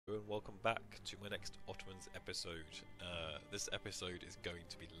welcome back to my next Ottomans episode. This episode is going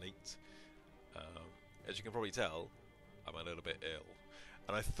to be late. As you can probably tell, I'm a little bit ill,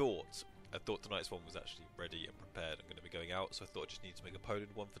 and I thought tonight's one was actually ready and prepared. I'm going to be going out, so I thought I just need to make a Poland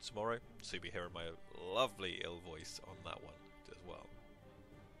one for tomorrow, so you'll be hearing my lovely ill voice on that one as well.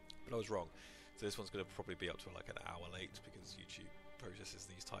 But I was wrong. So this one's going to probably be up to like an hour late because YouTube processes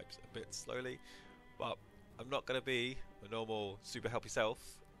these types a bit slowly. But I'm not going to be a normal super happy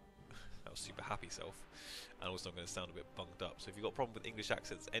self, or super happy self, and also I'm going to sound a bit bunged up. So if you've got a problem with English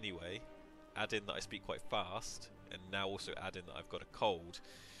accents anyway, add in that I speak quite fast, and now also add in that I've got a cold.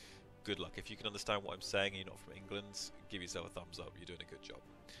 Good luck. If you can understand what I'm saying and you're not from England, give yourself a thumbs up. You're doing a good job.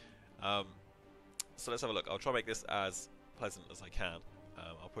 So let's have a look. I'll try and make this as pleasant as I can.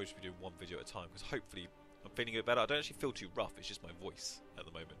 I'll probably just be doing one video at a time because hopefully I'm feeling a bit better. I don't actually feel too rough. It's just my voice at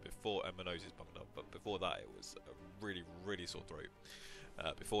the moment. And my nose is bunged up. But before that, it was a really, really sore throat.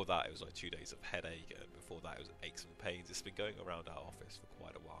 Before that, it was like 2 days of headache, and before that, it was aches and pains. It's been going around our office for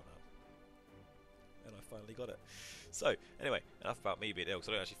quite a while now. And I finally got it. So, anyway, enough about me being ill, because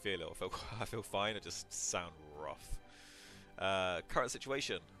I don't actually feel ill. I feel fine, I just sound rough. Current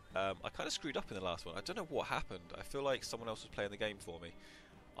situation. I kind of screwed up in the last one. I don't know what happened. I feel like someone else was playing the game for me.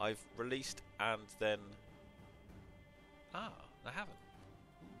 I've released and then... I haven't.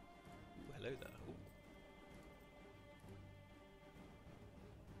 Ooh, hello there. Ooh.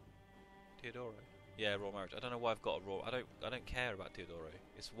 Teodoro. Yeah, royal marriage. I don't know why I've got a royal... I don't care about Teodoro.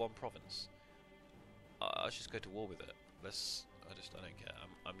 It's one province. I should just go to war with it. I don't care.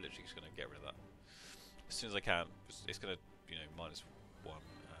 I'm literally just going to get rid of that as soon as I can. It's going to, -1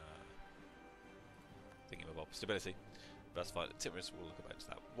 thingy-mabob stability. But that's fine. Timorous will look about to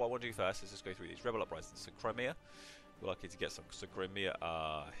that. What I want to do first is just go through these rebel uprisings. So Crimea, we're likely to get some. So Crimea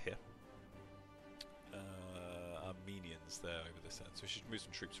are here. Armenians there over this end. So we should move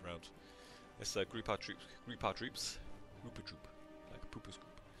some troops around. Let's group our troops. Group a troop, like Poopa's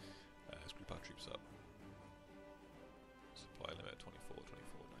group. Let's group our troops up. Supply limit 24,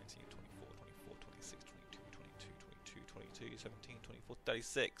 24, 19, 24, 24, 26, 22, 22, 22, 22, 17, 24,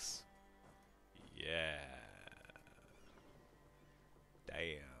 36. Yeah.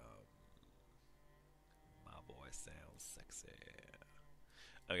 Damn. My voice sounds sexy.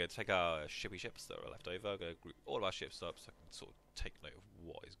 I'm going to take our ships that are left over. I'm going to group all of our ships up so I can sort of take note of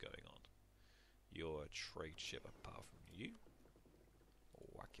what is going on. You're a trade ship apart from you.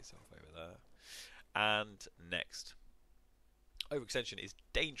 Whack yourself over there. And next. Overextension is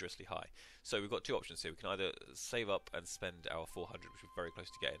dangerously high. So we've got two options here. We can either save up and spend our 400, which we're very close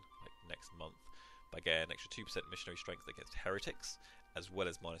to getting, like next month, by getting an extra 2% missionary strength against heretics, as well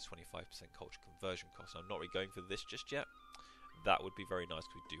as minus 25% culture conversion cost. I'm not really going for this just yet. That would be very nice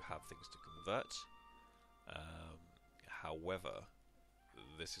because we do have things to convert. However,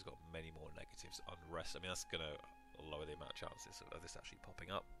 this has got many more negatives. Unrest. I mean, that's going to lower the amount of chances of this actually popping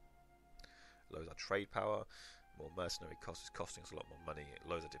up. Lowers our trade power. More mercenary costs is costing us a lot more money. It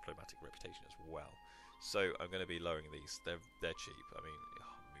lowers our diplomatic reputation as well. So I'm going to be lowering these. They're cheap. I mean,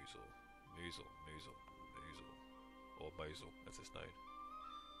 Mosul, or Mosul as it's known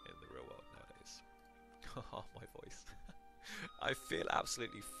in the real world nowadays. Oh, my voice. I feel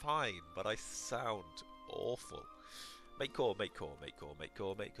absolutely fine, but I sound awful. Make core.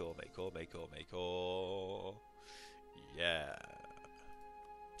 Yeah.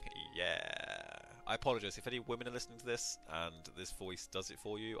 I apologise if any women are listening to this and this voice does it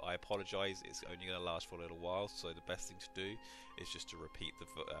for you. I apologise. It's only going to last for a little while, so the best thing to do is just to repeat the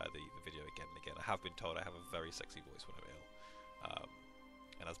video again and again. I have been told I have a very sexy voice when I'm ill.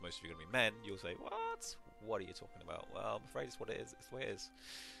 And as most of you are going to be men, you'll say, "What? What are you talking about?" Well, I'm afraid it's what it is. It's the way it is.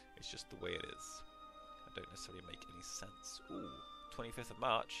 It's just the way it is. I don't necessarily make any sense. Ooh, 25th of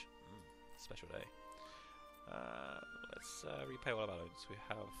March. Special day. Let's repay all of our loans. We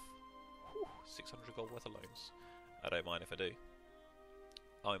have 600 gold worth of loans. I don't mind if I do.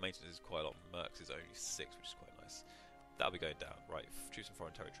 Our maintenance is quite a lot. Mercs is only 6, which is quite nice. That'll be going down. Right, troops in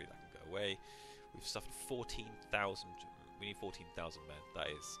foreign territory, that can go away. We've suffered 14,000. We need 14,000 men. That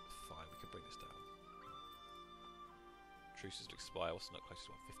is fine. We can bring this down. Truces to expire. What's the closest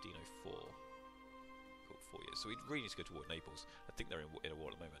one? 1504. Cool, 4 years. So we really need to go to war with Naples. I think they're in a war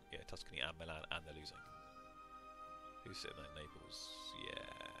at the moment. Yeah, Tuscany and Milan, and they're losing. Who's sitting there in Naples? Yeah,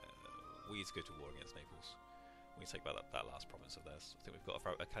 we need to go to war against Naples. We need to take back that last province of theirs. I think we've got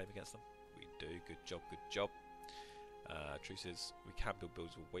a claim against them. We do. Good job. Truces. We can build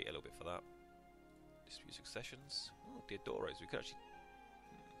builds. We'll wait a little bit for that. Dispute successions. Oh, Deodoros. We could actually...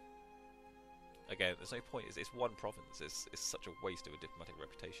 Again, there's no point. It's one province. It's such a waste of a diplomatic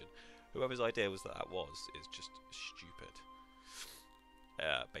reputation. Whoever's idea was that was is just stupid.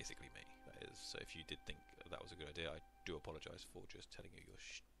 Basically me, that is. So if you did think that was a good idea, I do apologise for just telling you you're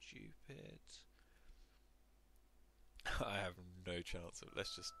stupid. I have no chance of.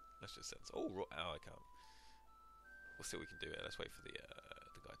 Let's just sense. Oh, I can't. We'll see what we can do here. Let's wait for the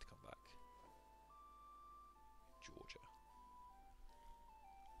guy to come back. Georgia.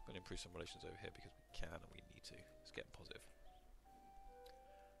 I'm going to improve some relations over here because we can and we need to. It's getting positive.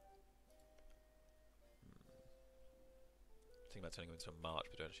 Thinking about turning him into a march,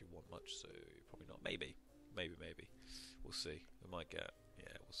 but don't actually want much, so probably not. Maybe. We'll see. We might get.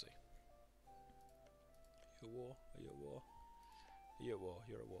 Yeah, we'll see. Are you at war? Are you at war? Are you at war?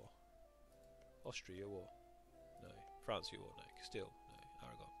 You're at war. Austria, you're at war. No. France, you're at war. No. Castile? No.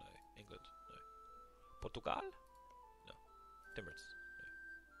 Aragon? No. England? No. Portugal? No. Emirates? No.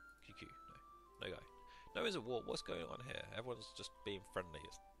 QQ? No. No guy. No one's at war. What's going on here? Everyone's just being friendly.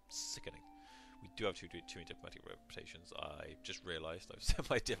 It's sickening. We do have too many diplomatic reputations. I just realised I've sent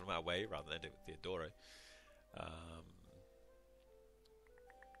my diplomat away rather than ending with Theodore.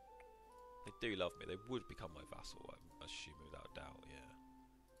 They do love me. They would become my vassal, I'm assuming, without a doubt. Yeah,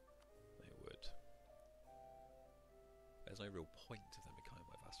 they would. There's no real point of them becoming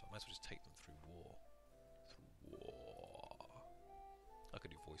my vassal. I might as well just take them through war. I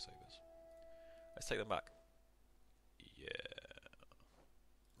could do voiceovers. Let's take them back. Yeah.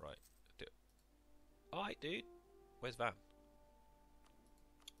 Right. Alright, dude. Where's Van?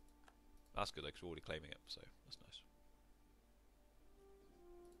 That's good though, because we're already claiming it, so that's nice.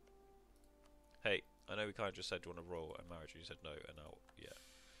 Hey, I know we kind of just said, do you want a royal and marriage, and you said no, and now, yeah.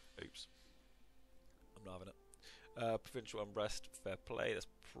 Oops. I'm not having it. Provincial unrest, fair play, that's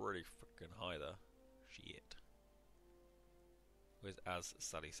pretty freaking high there. Shit. Where's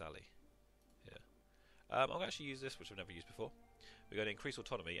Sally? Yeah. I'm going to actually use this, which I've never used before. We're going to increase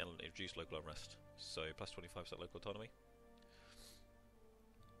autonomy and reduce local unrest. So plus 25% local autonomy,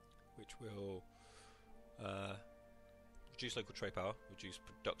 which will reduce local trade power, reduce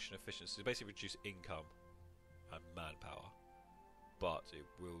production efficiency, basically reduce income and manpower, but it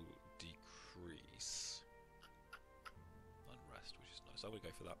will decrease unrest, which is nice. I'm going to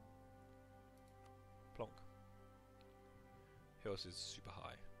go for that. Plonk. Who else is super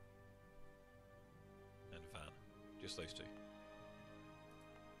high? And Van. Just those two.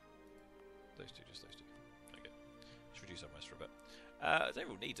 Just those two. Okay. Let's reduce unrest for a bit. I don't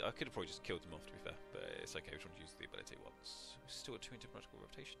really need to. I could have probably just killed them off, to be fair, but it's okay. We just want to use the ability once. We still have too many diplomatical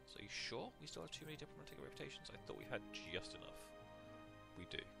reputations. Are you sure we still have too many diplomatical reputations? I thought we had just enough. We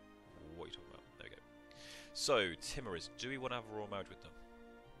do. What are you talking about? There we go. So, Timurids. Do we want to have a royal marriage with them?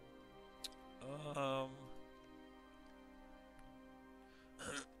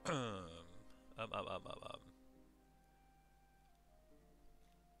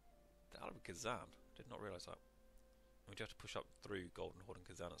 Kazan. Did not realise that. We do have to push up through Golden Horde and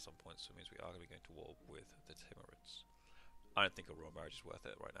Kazan at some point, so it means we are going to be going to war with the Timurids. I don't think a royal marriage is worth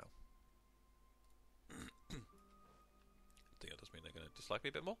it right now. I think that does mean they're going to dislike me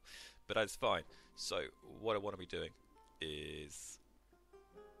a bit more, but that's fine. So, what I want to be doing is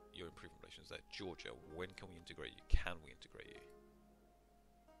your improvement relations there. Georgia, when can we integrate you? Can we integrate you?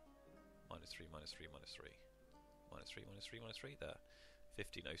 -3, -3, -3. -3, -3 there.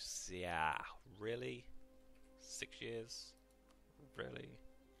 15, oh, yeah, really? 6 years? Really?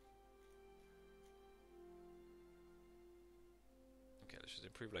 Okay, let's just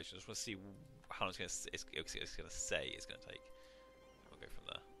improve relations. I just want to see how long it's going to say it's going to take. We'll go from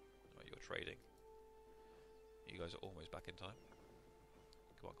there. Right, you're trading. You guys are almost back in time.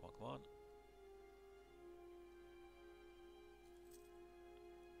 Come on.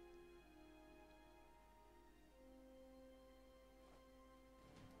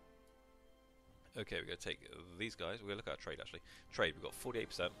 Okay, we're going to take these guys. We're going to look at our trade actually. Trade, we've got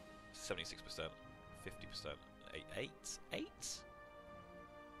 48%, 76%, 50%, 8?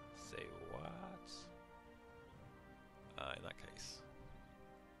 Say what? In that case,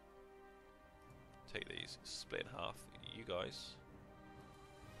 take these, split in half. You guys.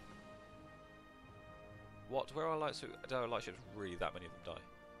 What? Where are our light ships? Are our light ships really that many of them die?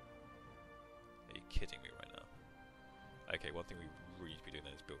 Are you kidding me right now? Okay, one thing we really need to be doing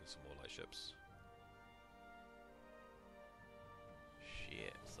then is building some more light ships.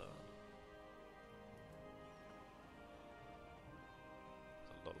 Shit, son.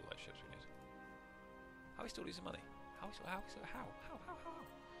 That's a lot of light ships we need. How are we still losing money? How? It's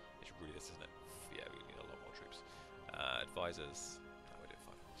really this, isn't it? Yeah, we need a lot more troops. Advisors. No, we're doing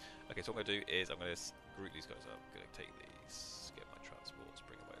fine. Okay, so what I'm going to do is I'm going to group these guys up. I'm going to take these, get my transports,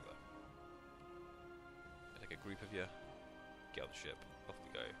 bring them over. Take a group of you, get on the ship, off we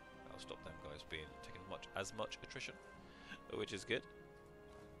go. I'll stop them guys being taking as much attrition, which is good.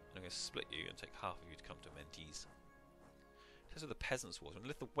 to split you and take half of you to come to Mendes. In terms of the Peasants' Wars, in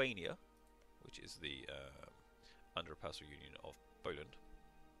Lithuania, which is the under a personal union of Poland,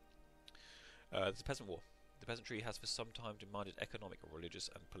 there's a peasant war. The peasantry has for some time demanded economic, religious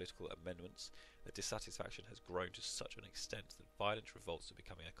and political amendments. The dissatisfaction has grown to such an extent that violent revolts are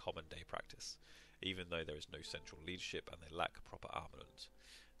becoming a common day practice. Even though there is no central leadership and they lack proper armament,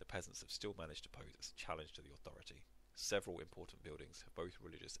 the peasants have still managed to pose a challenge to the authority. Several important buildings, both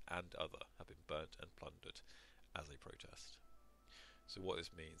religious and other, have been burnt and plundered as a protest. So what this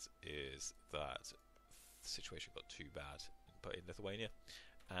means is that the situation got too bad in Lithuania,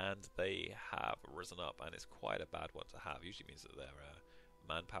 and they have risen up, and it's quite a bad one to have. Usually means that their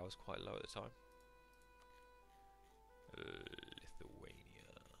manpower is quite low at the time.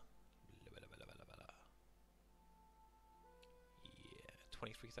 Lithuania. Yeah,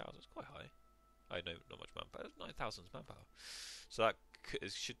 23,000 is quite high. I know not much manpower. 9,000 manpower. So that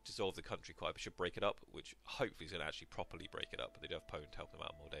should dissolve the country quite, but should break it up, which hopefully is going to actually properly break it up. But they do have Poland to help them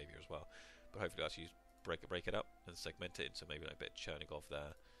out, Moldavia as well. But hopefully actually break it up and segment it into maybe like a bit of Chernigov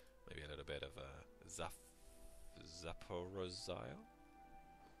there, maybe a little bit of Zaporozhye.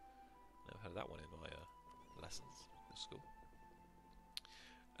 Never heard of that one in my lessons at school.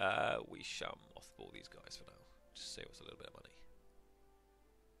 We shall mothball these guys for now, just save us a little bit of money.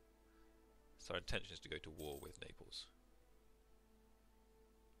 So our intention is to go to war with Naples.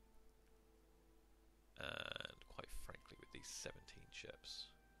 And quite frankly, with these 17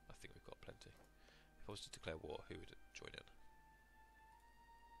 ships, I think we've got plenty. If I was to declare war, who would join in?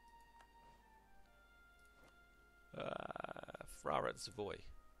 Ferrara and Savoy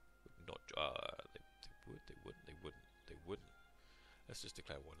would not. They wouldn't. Let's just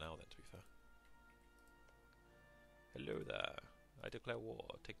declare war now then, to be fair. Hello there. I declare war.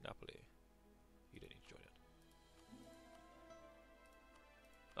 Take Napoli. You don't need to join in.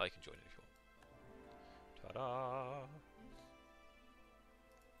 I can join in if you want. Ta-da!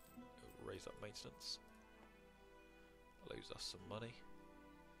 Raise up maintenance. Lose us some money.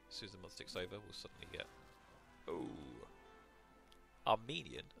 As soon as the month ticks over, we'll suddenly get. Oh,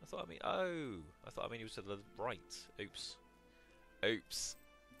 Armenian. I thought Armenia was to the right. Oops.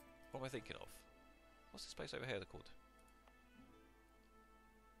 What am I thinking of? What's this place over here called?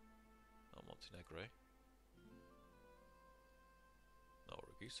 Oh, Montenegro. Oh,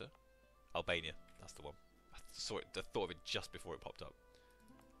 Ragusa. Albania. That's the one. I thought of it just before it popped up.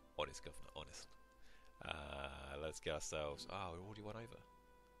 Honest, governor. Honest. Let's get ourselves. Oh, we already won over.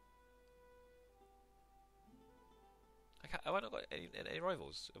 Have I not got any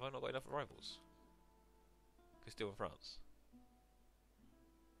rivals? Have I not got enough rivals? Because still in France.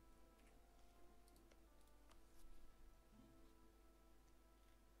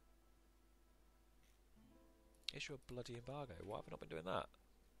 Issue a bloody embargo. Why have I not been doing that?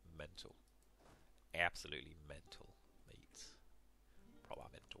 Mental. Absolutely mental, mate. Proper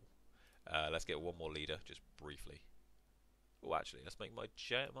mental. Let's get one more leader, just briefly. Oh, actually, let's make my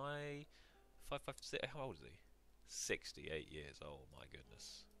 556. How old is he? 68 years. Oh my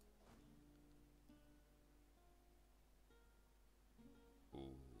goodness.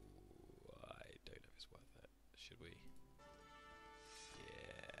 Ooh, I don't know if it's worth it. Should we?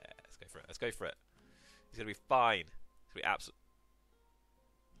 Yeah, let's go for it. Let's go for it. He's gonna be fine. He's gonna be absolute.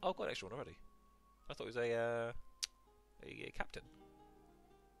 Oh, I've got an extra one already. I thought it was a captain.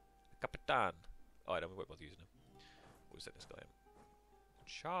 A capitan. Oh, I don't. We won't bother using him. We'll send this guy in.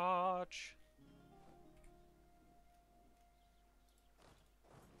 Charge.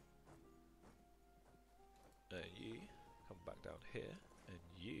 And you come back down here. And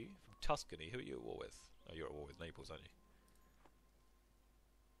you from Tuscany. Who are you at war with? Oh, you're at war with Naples, aren't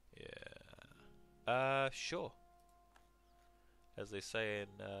you? Yeah. Sure. As they say in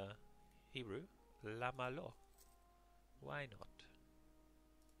Hebrew, la malo. Why not?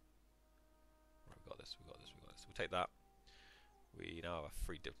 Right, we got this. We'll take that. We now have a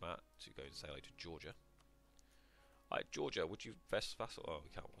free diplomat to go and say hello to Georgia. Alright, Georgia, would you vassal? Oh, we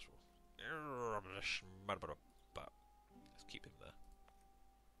can't vassal. But let's keep him there.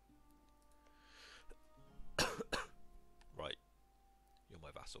 Right, you're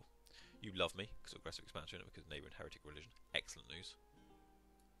my vassal. You love me because of aggressive expansion and because of neighbour and heretic religion. Excellent news.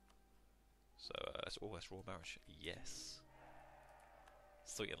 So that's royal marriage. Yes.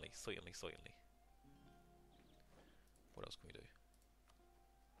 Certainly. What else can we do?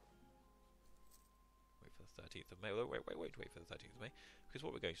 Wait for the 13th of May. Wait for the 13th of May. Because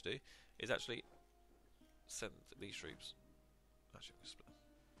what we're going to do is actually send these troops. Actually, we'll split them.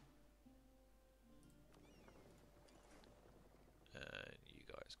 And you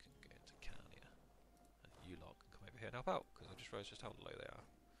guys can go into Canania. And you lot can come over here and help out. Because I just realised just how low they are.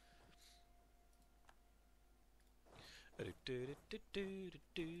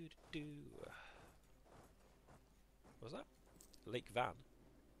 What was that? Lake Van.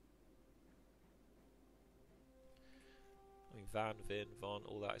 I mean, Van, Vin, Von,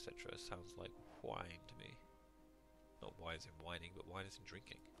 all that, etc. sounds like wine to me. Not wine as in whining, but wine as in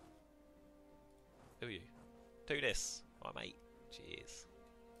drinking. Who are you? Tunis! My mate. Cheers.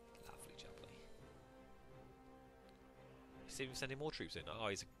 Lovely jubbly. You see him sending more troops in. Oh,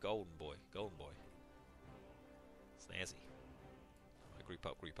 he's a golden boy. Golden boy. Snazzy. Right, group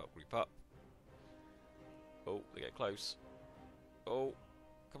up, group up, group up. Oh, they get close. Oh,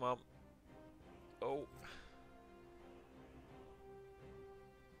 come on. Oh.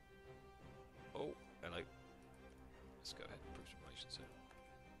 Oh, hello. Let's go ahead and prove some relations here.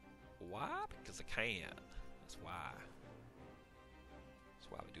 Why? Because I can. That's why.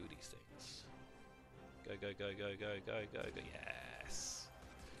 That's why we do these things. Go, go, go, go, go, go, go, go. Yes.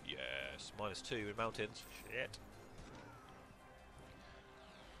 Yes. -2 in mountains. Shit.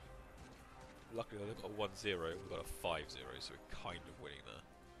 Luckily, they've got a 1-0. We've got a 5-0, so we're kind of winning there.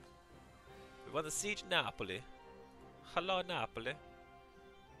 We won the siege of Napoli. Hello, Napoli.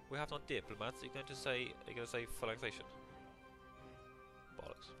 We have no diplomats. Are you going to say full annexation?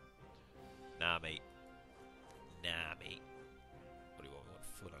 Bollocks. Nah, mate. Nah, mate. What do you want? We want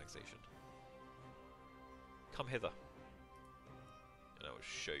full annexation. Come hither, and I will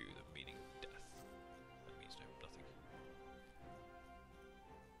show you the meaning of death. That means nothing.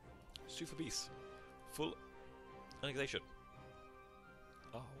 Sue for peace. Full annexation.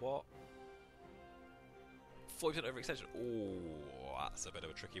 Oh, what? 40% overextension. Oh, that's a bit of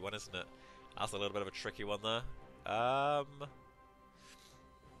a tricky one, isn't it? That's a little bit of a tricky one there. Right,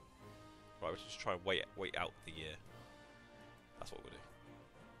 we'll just try and wait out the year. That's what we'll do.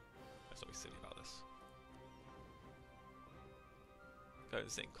 Let's not be silly about this. Go and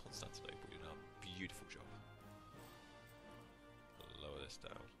sit in Constantinople. You're doing a beautiful job. Lower this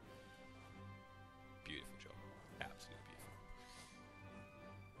down. Beautiful job. Absolutely beautiful.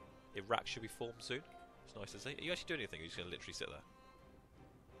 Iraq should be formed soon. It's nice to see. Are you actually doing anything? Or are you just going to literally sit there?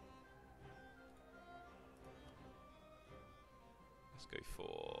 Let's go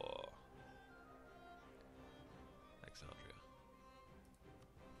for Alexandria.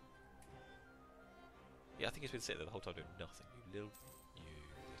 Yeah, I think he's been sitting there the whole time doing nothing. You little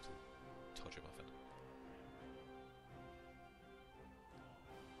Todger muffin.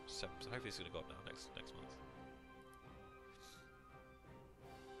 7%. Hopefully it's going to go up now next month.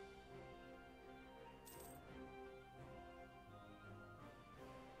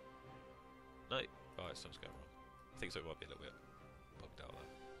 No. Alright, something's going wrong. I think so. It might be a little bit bugged out there.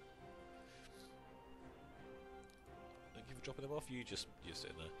 Thank you for dropping them off. You're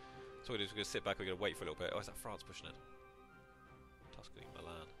sitting there. So we're going to sit back. We're going to wait for a little bit. Oh, is that France pushing in? Tuscany,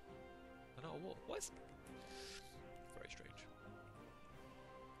 Milan. I know what? What is? Very strange.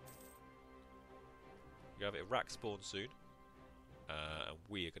 You have Iraq spawn soon, and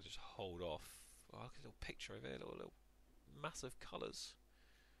we are going to just hold off. Oh, look at a little picture of it. Little massive colours.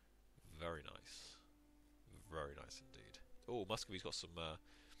 Very nice. Very nice indeed. Oh, Muscovy's got some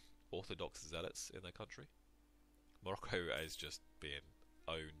Orthodox zealots in their country. Morocco is just being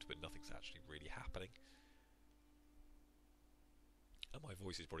owned, but nothing's actually really happening. And my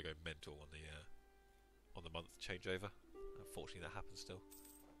voice is probably going mental on the month changeover. Unfortunately, that happens still.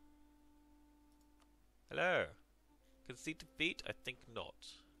 Hello. Concede defeat? I think not.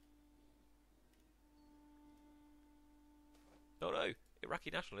 No.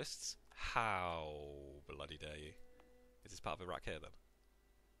 Iraqi nationalists? How bloody dare you? Is this part of Iraq here then?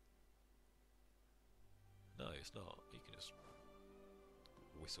 No, it's not. You can just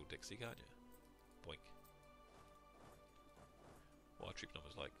whistle Dixie, can't you? Boink. Well, our troop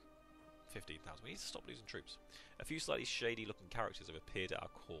number's like 15,000. We need to stop losing troops. A few slightly shady looking characters have appeared at our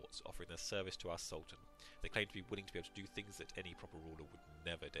courts, offering their service to our Sultan. They claim to be willing to be able to do things that any proper ruler would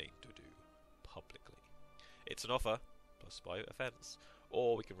never deign to do publicly. It's an offer, plus by offence.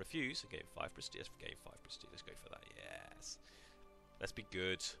 Or we can refuse and gain 5 prestige. Gain 5 prestige. Let's go for that. Yes. Let's be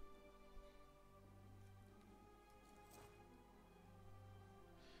good.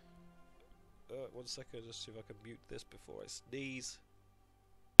 One second, just see if I can mute this before I sneeze.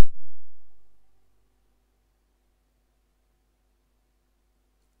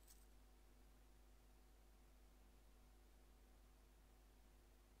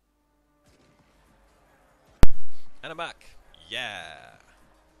 And I'm back. Yeah.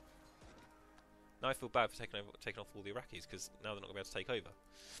 Now I feel bad for taking off all the Iraqis because now they're not going to be able to take over.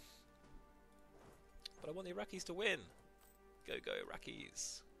 But I want the Iraqis to win. Go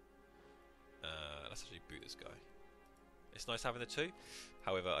Iraqis. Let's actually boot this guy. It's nice having the two.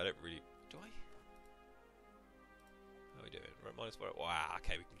 However, I don't really... Do I? How are we doing? We're at -4. Wow,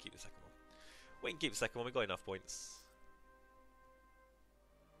 okay, we can keep the second one. We can keep the second one, we've got enough points.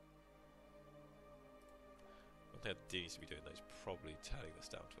 One thing I do need to be doing though is probably turning this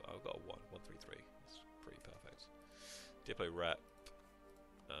down to... Oh, I've got a 1, 1, 3, 3. That's pretty perfect. Diplo rep.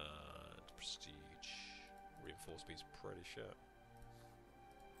 And prestige. Reinforced speed's pretty shit.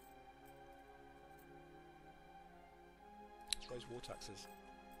 Let's raise war taxes.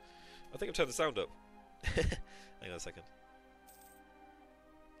 I think I've turned the sound up. Hang on a second.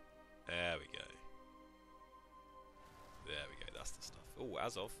 There we go. There we go, that's the stuff. Oh,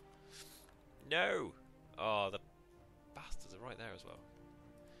 Azov. No! Oh, the bastards are right there as well.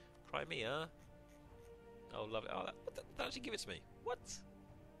 Crimea? Oh, love it. Oh, that actually give it to me. What?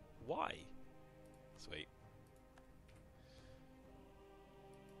 Why? Sweet.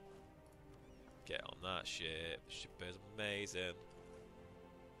 Get on that ship. The ship is amazing.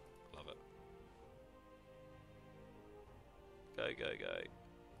 Love it. Go, go, go.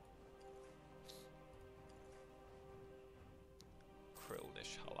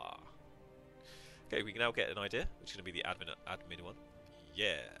 Krillnish Hala. Okay, we can now get an idea, which is going to be the admin one.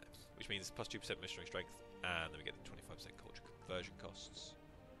 Yeah. Which means plus 2% missionary strength, and then we get the 25% culture conversion costs.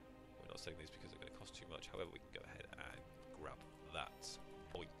 We're not saying these because they're going to cost too much, however, we can go ahead and grab that.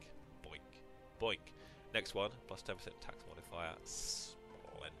 Boink, boink, boink. Next one, plus 10% tax modifier.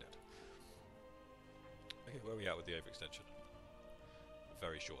 Splendid. Okay, where are we at with the overextension?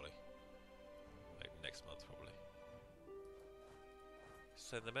 Very shortly. Like next month, probably.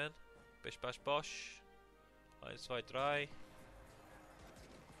 Send them in. Bish bash bosh. 1, 2, 3.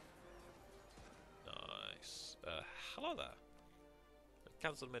 Nice. Hello there.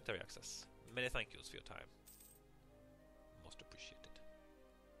 Cancel military access. Many thank yous for your time. Most appreciated.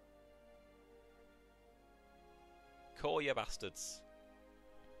 Call you bastards.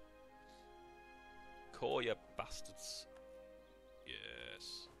 Call you bastards.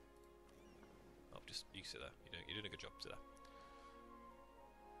 Yes. Oh, just you sit there. You're doing a good job. Sit there.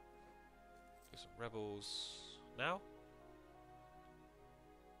 Got some rebels now.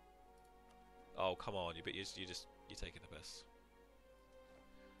 Oh come on! You're taking the piss.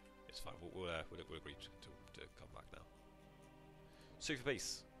 It's fine. We'll agree to come back now. Sue for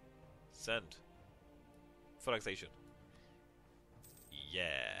peace. Send. Full annexation.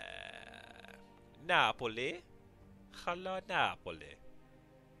 Yeah. Napoli. Hello, Napoli.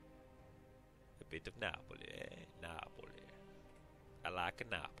 A bit of Napoli, eh? Napoli. I like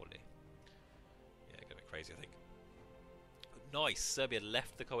Napoli. Yeah, gonna be crazy, I think. Nice. Serbia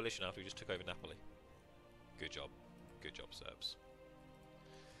left the coalition after we just took over Napoli. Good job. Good job, Serbs.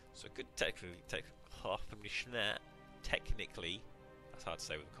 So good technically, that's hard to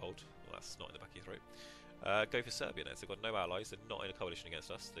say with a cold. Well, that's not in the back of your throat. Go for Serbia next. They've got no allies. They're not in a coalition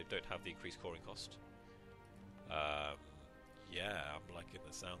against us. They don't have the increased coring cost. Yeah, I'm liking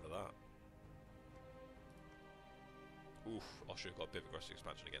the sound of that. Oof, Austria got a bit of aggressive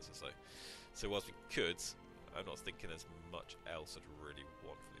expansion against us though. So whilst we could, I'm not thinking there's much else I'd really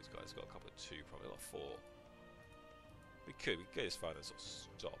want from these guys. Got a couple of 2, probably not 4. We could go as far and sort of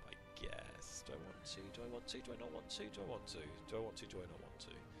stop, I guess. Do I want to? Do I want to? Do I not want to? Do I want to? Do I want to? Do I not want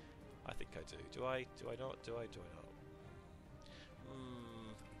to? I think I do. Do I? Do I not? Do I? Do I not?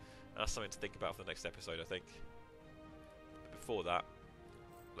 That's something to think about for the next episode, I think. But before that,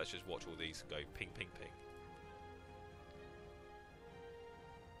 let's just watch all these go ping, ping, ping.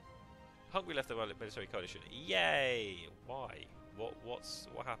 Hungary left the military coalition. Yay! Why?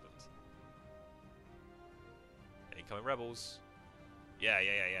 What happened? Incoming rebels. Yeah.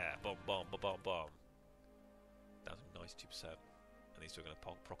 Bomb, bomb, bomb, bomb, bomb. Down to 92%. And these two are going to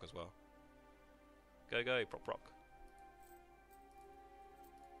proc as well. Go, go, proc, proc.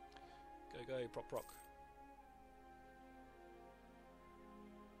 Go, go, proc, proc.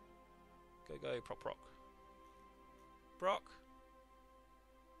 Go, go, proc, proc. Proc.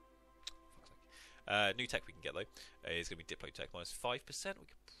 New tech we can get though is going to be Diplo tech minus 5%. We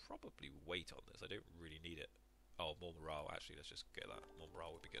could probably wait on this. I don't really need it. Oh, more morale. Actually, let's just get that. More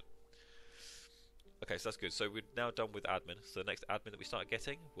morale would be good. Okay, so that's good. So we're now done with admin. So the next admin that we start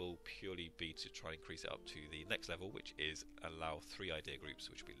getting will purely be to try and increase it up to the next level, which is allow 3 idea groups,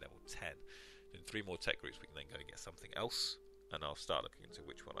 which will be level 10. Then 3 more tech groups, we can then go and get something else. And I'll start looking into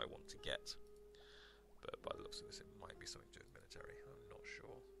which one I want to get. But by the looks of this, it might be something to do with military. I'm not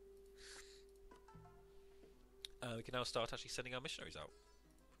sure. We can now start actually sending our missionaries out.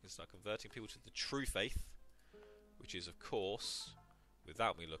 We can start converting people to the true faith, which is, of course,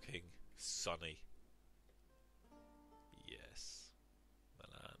 without me looking, sunny. Yes.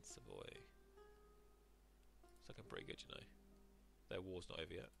 Milan, Savoy. It's looking pretty good, you know. Their war's not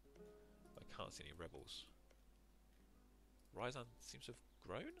over yet. I can't see any rebels. Ryazan seems to have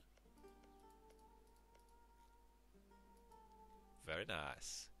grown. Very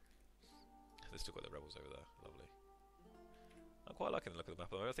nice. They've still got the rebels over there. Lovely. I'm quite liking the look of the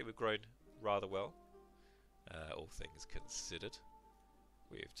map. I think we've grown rather well, all things considered.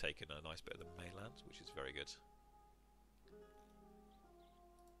 We've taken a nice bit of the mainland, which is very good.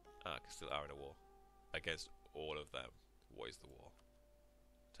 Still are in a war against all of them. What is the war?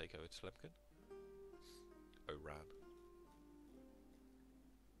 Take over Tlemcen? Oran.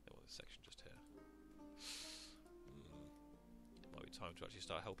 They want this section just here. Might be time to actually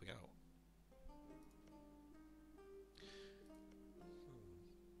start helping out.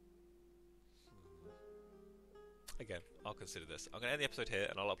 Again, I'll consider this. I'm going to end the episode here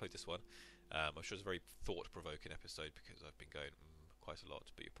and I'll upload this one. I'm sure it's a very thought-provoking episode because I've been going quite a lot,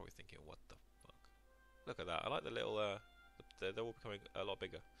 but you're probably thinking, what the fuck? Look at that. I like the little... they're all becoming a lot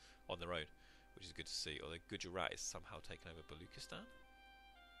bigger on their own, which is good to see. Although Gujarat is somehow taken over Baluchistan.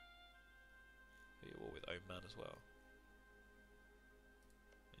 You're all with Oman as well.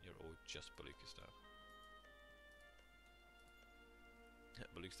 And you're all just Baluchistan.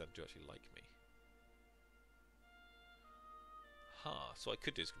 Baluchistan do actually like me. So what I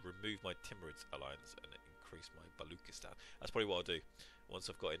could do is remove my Timurids alliance and increase my Baluchistan. That's probably what I'll do. Once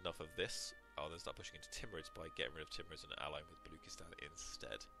I've got enough of this, I'll then start pushing into Timurids by getting rid of Timurids and allying with Baluchistan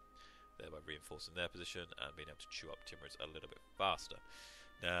instead, thereby reinforcing their position and being able to chew up Timurids a little bit faster.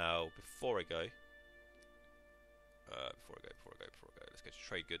 Now, before I go, let's go to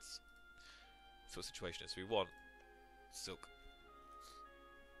trade goods. So what the situation is, we want silk.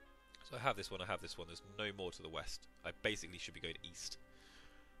 So I have this one, there's no more to the west. I basically should be going east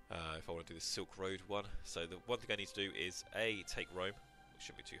if I want to do the Silk Road one. So the one thing I need to do is A, take Rome, which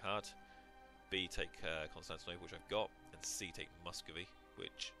shouldn't be too hard. B, take Constantinople, which I've got. And C, take Muscovy,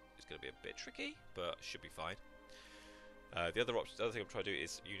 which is going to be a bit tricky, but should be fine. The other thing I'm trying to do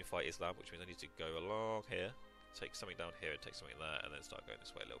is unify Islam, which means I need to go along here, take something down here and take something there, and then start going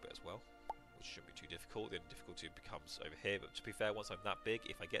this way a little bit as well. Which shouldn't be too difficult. The difficulty becomes over here, but to be fair, once I'm that big,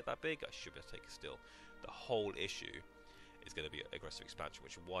 if I get that big, I should be able to take it still. The whole issue is going to be aggressive expansion,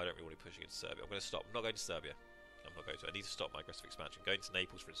 which is why I don't really want to be pushing into Serbia. I'm going to stop. I'm not going to Serbia. I'm not going to. I need to stop my aggressive expansion. Going to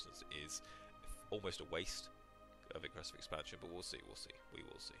Naples, for instance, is almost a waste of aggressive expansion, but we'll see. We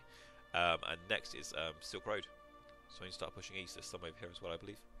will see. And next is Silk Road. So I need to start pushing east. There's some over here as well, I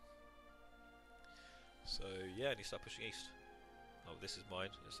believe. So yeah, I need to start pushing east. Oh, this is mine.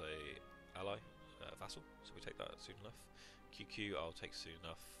 It's a ally, vassal. So we take that soon enough. QQ I'll take soon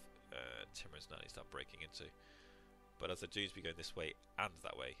enough. Timurids now I need to start breaking into. But as the dudes be going this way and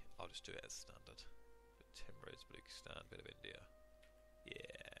that way, I'll just do it as standard. Timurids, Baluchistan, bit of India.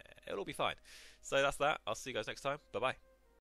 Yeah, it'll all be fine. So that's that. I'll see you guys next time. Bye bye.